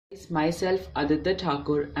It's myself Aditya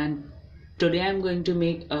Thakur and today I'm going to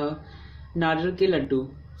make a nariyal ke laddu.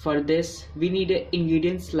 For this we need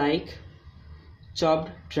ingredients like chopped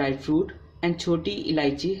dry fruit and choti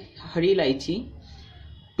ilaichi, hari ilaichi,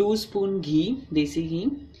 2 spoon ghee, desi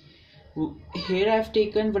ghee. Here I have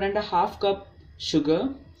taken 1.5 cup sugar.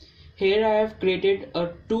 Here I have grated a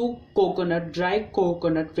 2 coconut, dry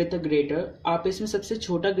coconut with a grater. आप इसमें सबसे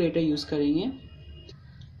छोटा grater use करेंगे.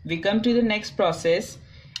 We come to the next process.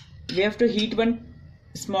 We have to heat one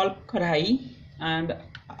small kadhai and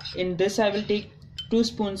in this I will take 2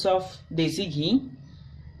 spoons of desi ghee.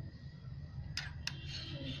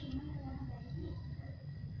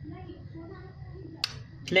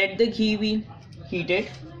 Let the ghee be heated.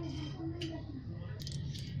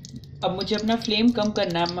 अब मुझे अपना flame कम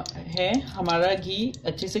करना है. हमारा घी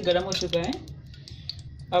अच्छे से गर्म हो चुका है.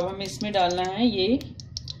 अब हमें इसमें डालना है ये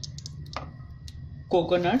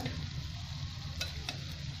कोकोनट.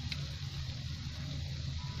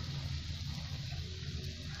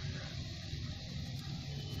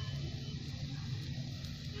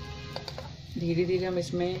 धीरे धीरे हम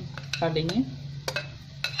इसमें डालेंगे.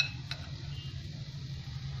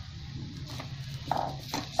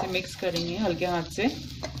 इसे मिक्स करेंगे हल्के हाथ से.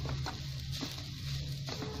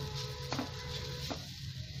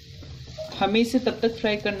 हमें इसे तब तक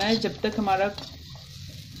फ्राई करना है जब तक हमारा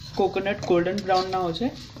कोकोनट गोल्डन ब्राउन ना हो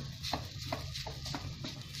जाए.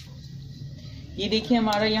 ये देखिए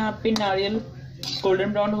हमारा यहाँ पे नारियल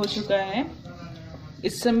गोल्डन ब्राउन हो चुका है.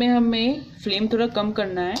 इस समय हमें फ्लेम थोड़ा कम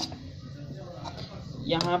करना है.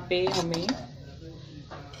 यहाँ पे हमें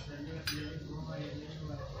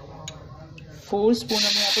 4 स्पून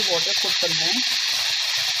हमें यहाँ पे वाटर कुक करना है.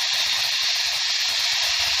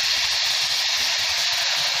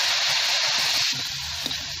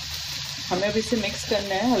 हमें अब इसे मिक्स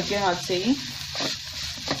करना है हल्के हाथ से ही.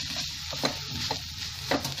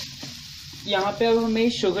 यहाँ पे अब हमें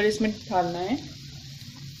शुगर इसमें डालना है.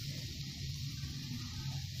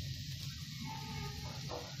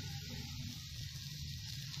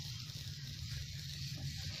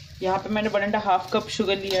 यहाँ पे मैंने 1.5 कप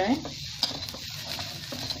शुगर लिया है.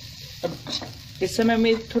 अब इस समय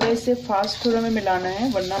हमें थोड़ा इसे फास्ट थोड़ा में मिलाना है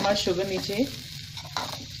वरना हमारा शुगर नीचे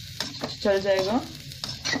चल जाएगा.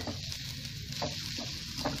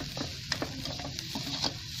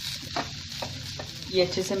 ये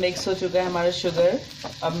अच्छे से मिक्स हो चुका है हमारा शुगर.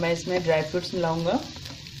 अब मैं इसमें ड्राई फ्रूट्स मिलाऊंगा.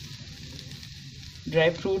 ड्राई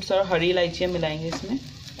फ्रूट्स और हरी इलायचियाँ मिलाएंगे इसमें.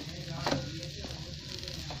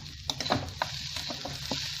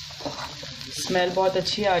 स्मेल बहुत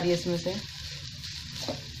अच्छी आ रही है इसमें से.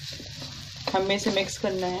 हमें इसे मिक्स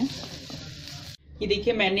करना है. ये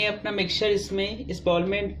देखिए मैंने अपना मिक्सचर इसमें इस बाउल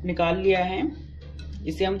में निकाल लिया है.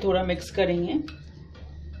 इसे हम थोड़ा मिक्स करेंगे.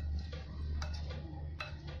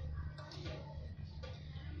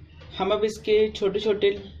 हम अब इसके छोटे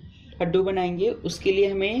छोटे लड्डू बनाएंगे. उसके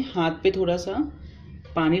लिए हमें हाथ पे थोड़ा सा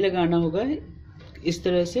पानी लगाना होगा इस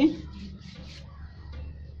तरह से.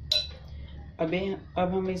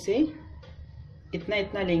 अब हम इसे इतना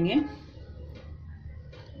इतना लेंगे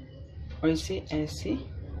और इसे ऐसे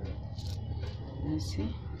ऐसे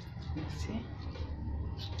ऐसे.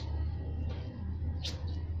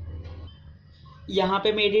 यहाँ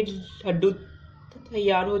पे मेरे लड्डू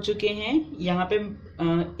तैयार हो चुके हैं. यहाँ पे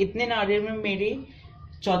इतने नारियल में मेरे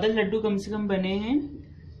 14 लड्डू कम से कम बने हैं.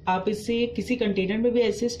 आप इसे किसी कंटेनर में भी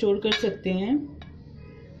ऐसे स्टोर कर सकते हैं.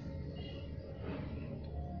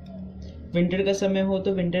 विंटर का समय हो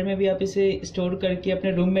तो विंटर में भी आप इसे स्टोर करके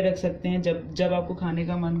अपने रूम में रख सकते हैं. जब आपको खाने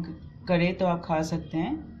का मन करे तो आप खा सकते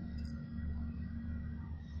हैं.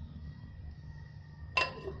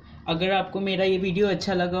 अगर आपको मेरा ये वीडियो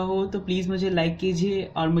अच्छा लगा हो तो प्लीज़ मुझे लाइक कीजिए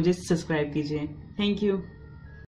और मुझे सब्सक्राइब कीजिए. Thank you.